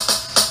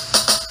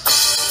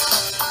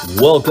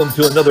Welcome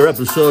to another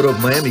episode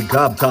of Miami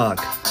Cop Talk.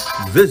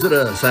 Visit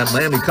us at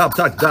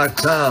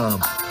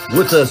MiamiCopTalk.com.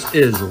 With us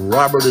is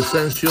Robert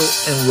Asensio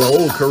and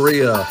Raul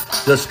Correa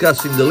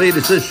discussing the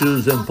latest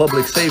issues in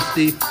public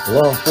safety,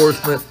 law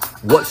enforcement,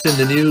 what's in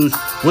the news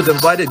with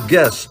invited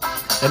guests.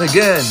 And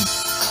again,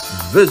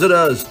 visit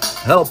us,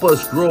 help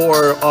us grow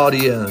our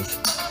audience.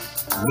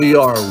 We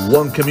are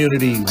one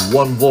community,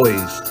 one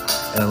voice.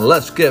 And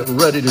let's get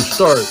ready to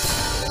start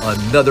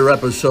another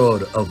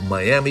episode of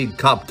Miami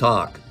Cop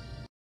Talk.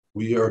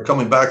 We are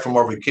coming back from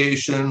our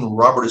vacation.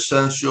 Robert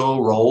Asensio,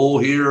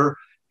 Raul here,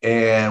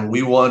 and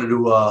we wanted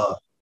to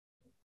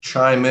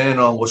chime in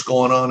on what's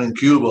going on in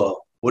Cuba.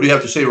 What do you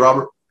have to say,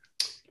 Robert?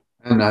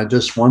 And I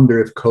just wonder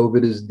if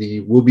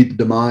COVID will be the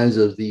demise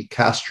of the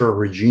Castro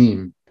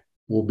regime,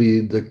 will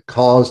be the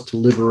cause to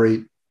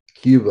liberate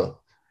Cuba,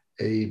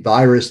 a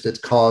virus that's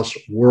caused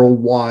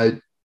worldwide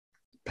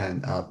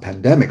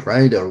pandemic,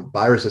 right? A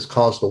virus that's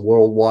caused the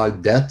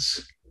worldwide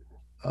deaths,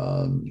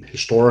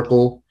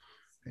 historical.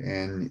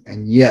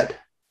 And yet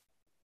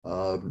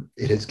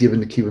it has given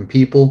the Cuban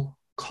people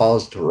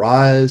cause to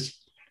rise.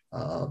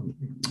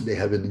 They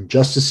have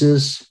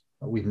injustices.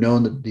 We've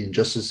known that the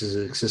injustices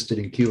have existed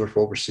in Cuba for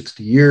over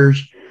 60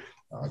 years.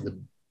 The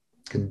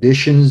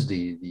conditions,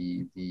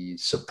 the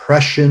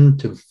suppression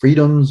to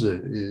freedoms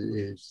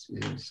is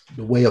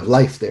the way of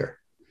life there.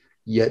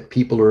 Yet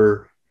people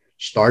are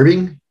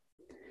starving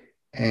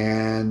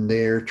and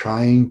they're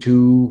trying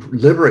to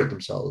liberate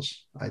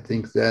themselves. I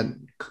think that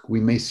we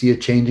may see a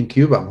change in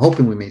Cuba. I'm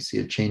hoping we may see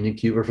a change in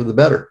Cuba for the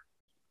better.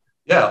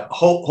 Yeah,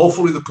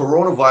 hopefully the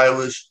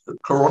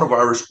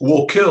coronavirus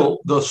will kill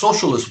the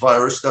socialist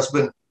virus that's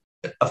been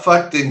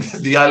affecting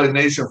the island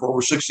nation for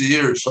over 60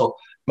 years. So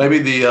maybe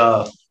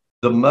the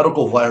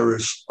medical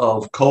virus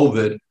of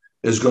COVID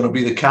is going to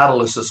be the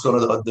catalyst that's going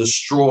to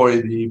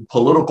destroy the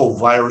political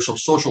virus of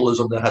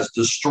socialism that has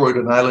destroyed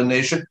an island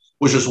nation,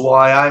 which is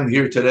why I'm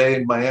here today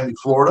in Miami,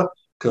 Florida,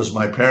 because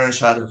my parents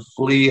had to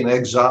flee in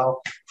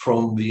exile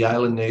from the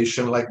island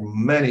nation like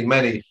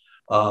many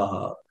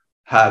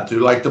had to,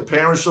 like the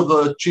parents of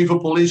the chief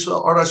of police,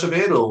 Art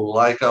Acevedo,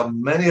 like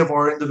many of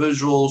our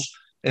individuals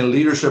in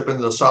leadership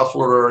in the South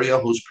Florida area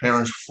whose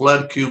parents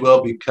fled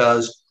Cuba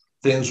because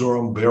things were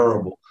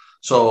unbearable.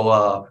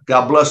 So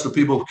God bless the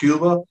people of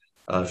Cuba.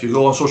 If you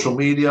go on social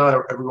media,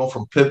 everyone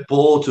from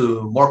Pitbull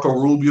to Marco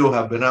Rubio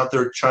have been out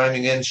there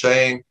chiming in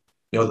saying,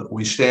 you know,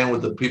 we stand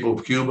with the people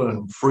of Cuba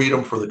and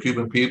freedom for the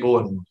Cuban people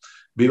and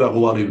Viva Cuba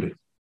Libre.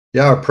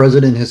 Yeah, our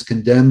president has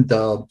condemned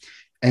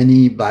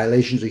any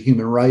violations of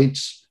human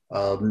rights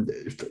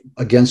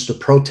against the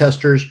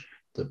protesters,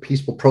 the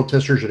peaceful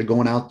protesters that are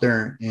going out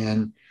there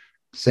and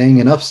saying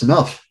enough's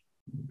enough.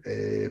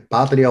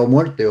 Patria o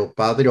muerte o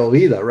patria o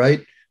vida,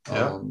 right?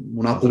 Yeah.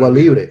 Una Cuba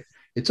Libre.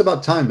 It's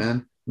about time,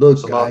 man.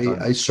 Look,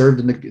 I served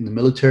in the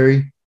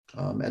military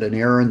at an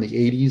era in the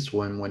 80s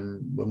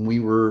when we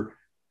were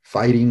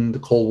fighting the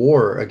Cold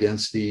War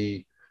against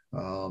the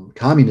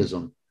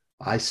communism.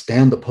 I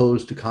stand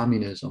opposed to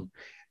communism,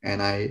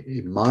 and I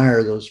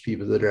admire those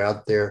people that are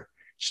out there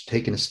just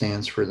taking a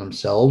stance for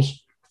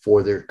themselves,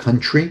 for their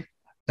country,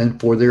 and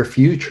for their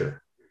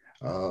future.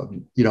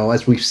 You know,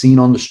 as we've seen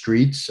on the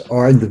streets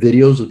or in the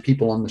videos of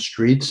people on the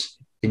streets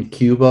in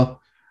Cuba,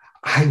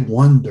 I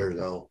wonder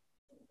though,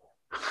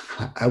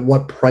 at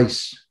what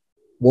price,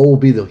 what will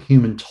be the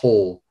human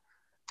toll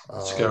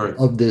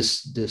of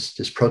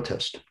this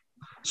protest?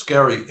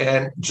 Scary.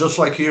 And just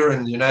like here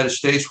in the United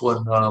States,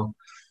 when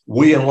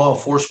we in law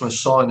enforcement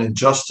saw an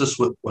injustice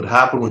with what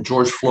happened with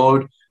George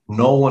Floyd,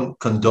 no one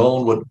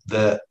condoned what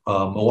that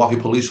Milwaukee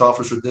police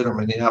officer did or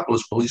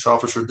Minneapolis police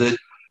officer did.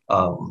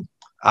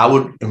 I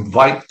would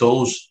invite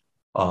those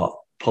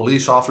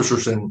police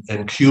officers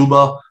in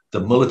Cuba,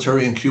 the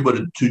military in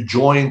Cuba, to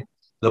join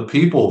the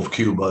people of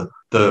Cuba,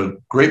 the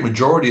great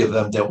majority of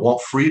them that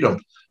want freedom.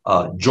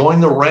 Join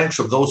the ranks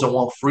of those that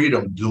want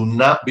freedom. Do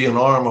not be an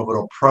arm of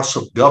an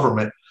oppressive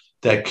government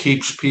that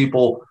keeps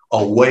people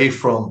away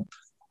from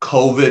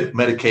COVID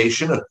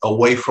medication,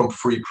 away from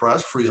free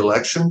press, free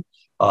election,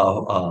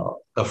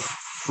 a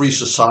free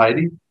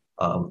society.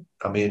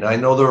 I mean, I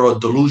know there are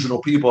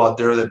delusional people out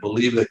there that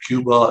believe that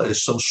Cuba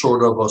is some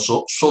sort of a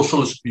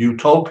socialist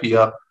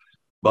utopia,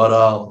 but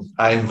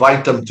I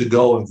invite them to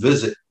go and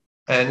visit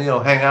and, you know,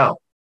 hang out,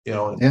 you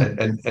know,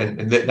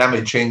 and that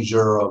may change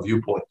your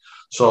viewpoint.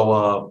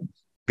 So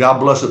God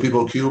bless the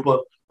people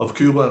of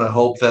Cuba, and I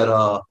hope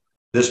that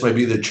this may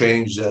be the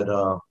change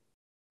that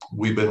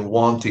we've been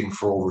wanting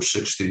for over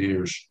 60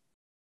 years.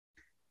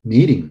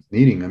 Needing.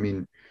 I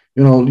mean,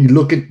 you know, you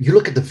look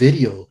at the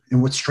video,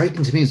 and what's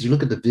striking to me is you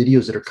look at the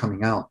videos that are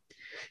coming out.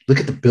 Look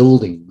at the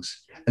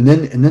buildings, and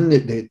then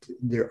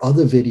there are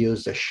other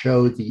videos that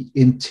show the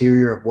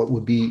interior of what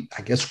would be,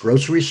 I guess,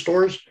 grocery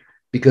stores,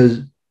 because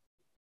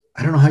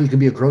I don't know how you can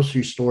be a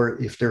grocery store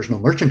if there's no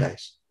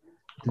merchandise.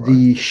 Right.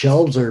 The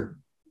shelves are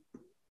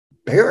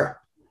bare.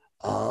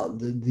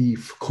 The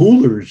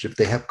coolers, if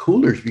they have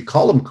coolers, we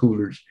call them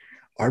coolers,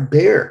 are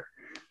bare.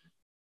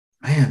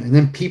 Man, and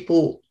then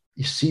people,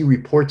 you see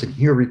reports and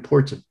hear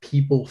reports of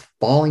people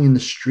falling in the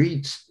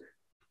streets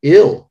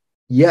ill,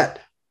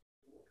 yet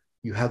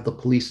you have the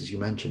police, as you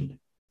mentioned,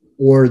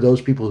 or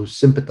those people who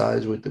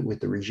sympathize with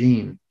the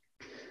regime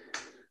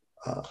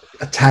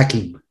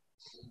attacking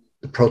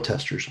the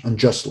protesters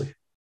unjustly.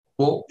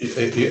 Well,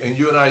 and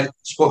you and I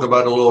spoke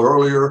about it a little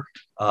earlier.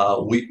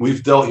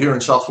 We've dealt here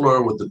in South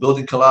Florida with the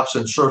building collapse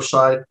in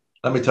Surfside.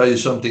 Let me tell you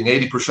something,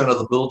 80% of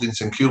the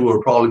buildings in Cuba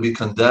will probably be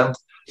condemned.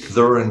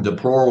 They're in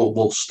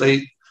deplorable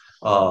state.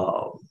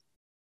 I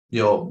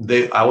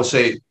would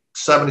say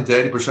 70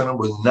 to 80% of them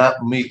will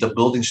not meet the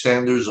building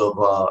standards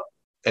of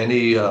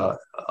any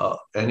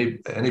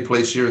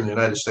place here in the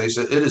United States.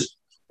 It is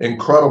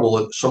incredible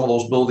that some of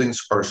those buildings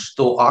are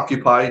still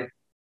occupied,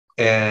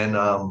 and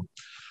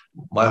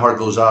my heart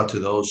goes out to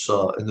those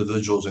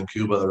individuals in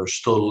Cuba that are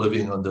still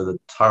living under the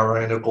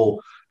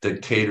tyrannical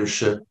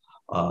dictatorship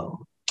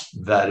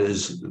that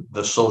is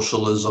the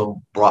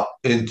socialism brought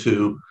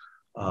into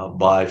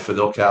by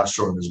Fidel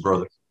Castro and his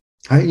brother.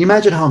 You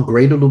imagine how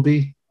great it'll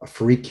be, a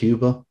free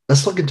Cuba.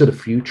 Let's look into the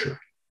future.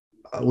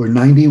 We're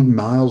 90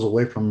 miles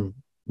away from,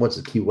 what's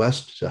it, Key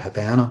West to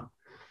Havana.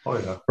 Oh,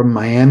 yeah. From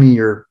Miami,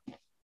 you're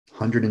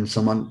 100 and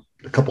some,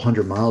 a couple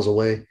hundred miles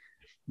away.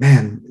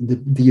 Man,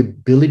 the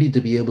ability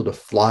to be able to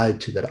fly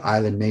to that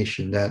island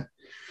nation, that,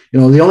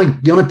 the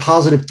only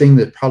positive thing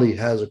that probably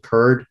has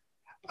occurred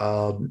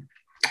on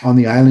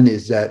the island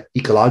is that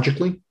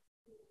ecologically,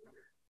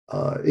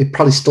 it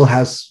probably still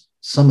has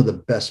some of the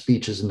best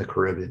beaches in the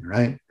Caribbean,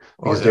 right?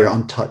 Because they're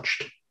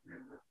untouched.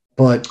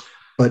 But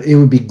it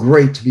would be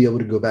great to be able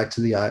to go back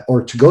to the island,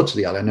 or to go to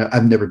the island.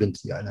 I've never been to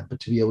the island, but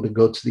to be able to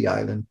go to the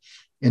island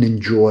and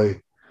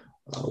enjoy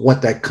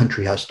what that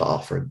country has to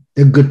offer.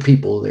 They're good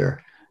people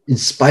there, in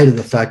spite of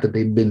the fact that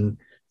they've been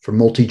for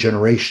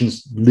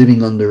multi-generations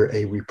living under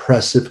a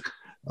repressive,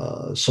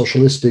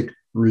 socialistic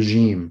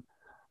regime.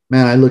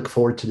 Man, I look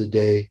forward to the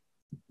day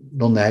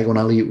donde hay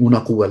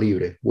una Cuba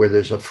libre, where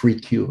there's a free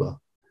Cuba.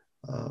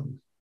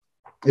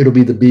 It'll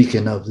be the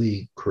beacon of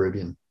the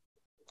Caribbean.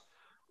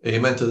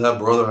 Amen to that,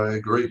 brother. I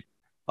agree.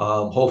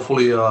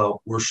 Hopefully,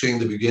 we're seeing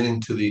the beginning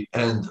to the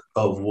end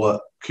of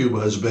what Cuba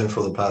has been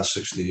for the past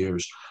 60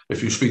 years.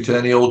 If you speak to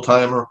any old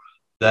timer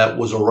that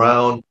was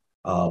around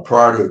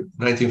prior to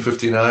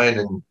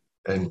 1959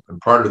 and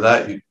prior to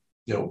that,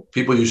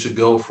 people used to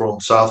go from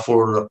South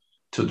Florida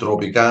to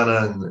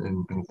Tropicana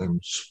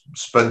and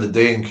spend the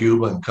day in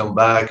Cuba and come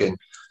back, and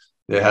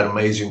they had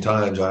amazing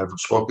times. I've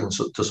spoken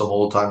to some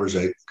old timers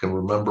that can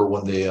remember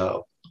when they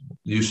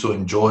used to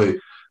enjoy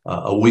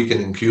a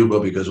weekend in Cuba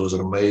because it was an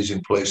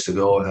amazing place to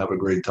go and have a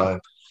great time.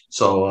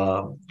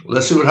 So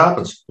let's see what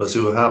happens. Let's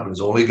see what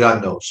happens. Only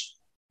God knows.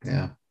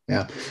 Yeah.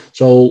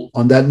 So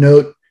on that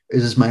note,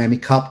 this is Miami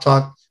Cop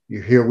Talk.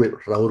 You're here with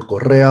Raul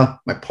Correa,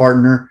 my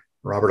partner,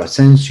 Robert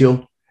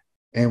Asensio,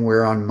 and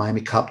we're on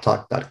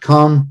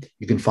MiamiCopTalk.com.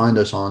 You can find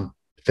us on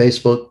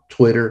Facebook,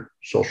 Twitter,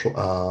 social,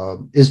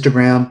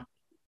 Instagram,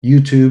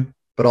 YouTube,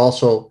 but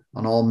also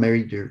on all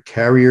major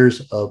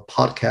carriers of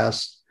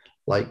podcasts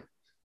like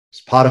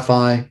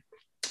Spotify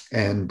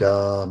and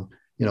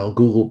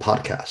Google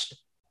Podcast.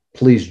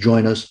 Please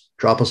join us,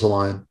 drop us a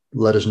line,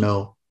 let us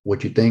know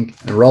what you think.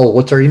 And Raul,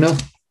 what's our email?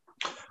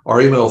 Our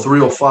email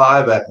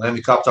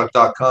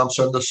 305@MiamiCopTalk.com.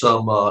 Send us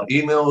some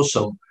emails,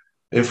 some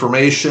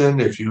information.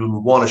 If you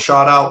want a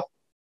shout out,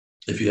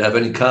 if you have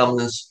any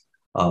comments,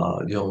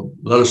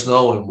 let us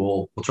know, and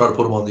we'll try to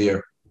put them on the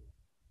air.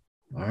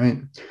 All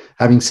right.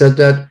 Having said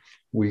that,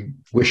 we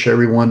wish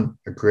everyone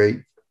a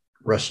great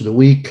rest of the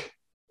week.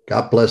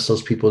 God bless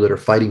those people that are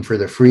fighting for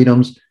their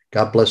freedoms.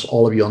 God bless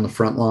all of you on the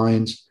front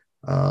lines.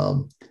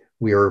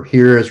 We are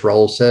here, as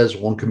Raul says,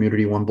 one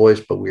community, one voice,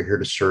 but we're here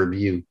to serve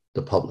you,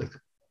 the public.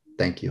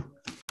 Thank you.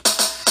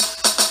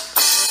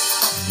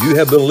 You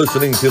have been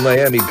listening to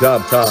Miami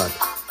Cop Talk.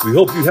 We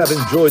hope you have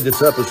enjoyed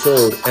this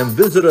episode, and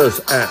visit us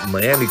at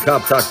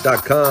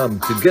MiamiCopTalk.com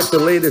to get the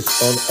latest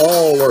on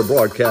all our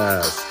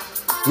broadcasts.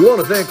 We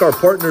want to thank our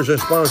partners and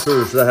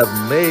sponsors that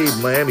have made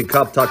Miami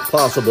Cop Talk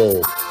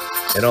possible.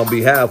 And on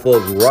behalf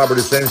of Robert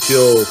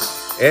Asensio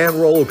and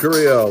Raul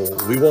Correa,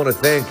 we want to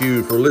thank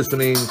you for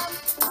listening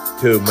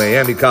to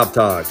Miami Cop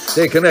Talk.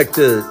 Stay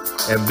connected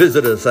and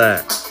visit us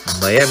at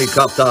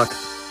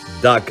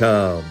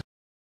MiamiCopTalk.com.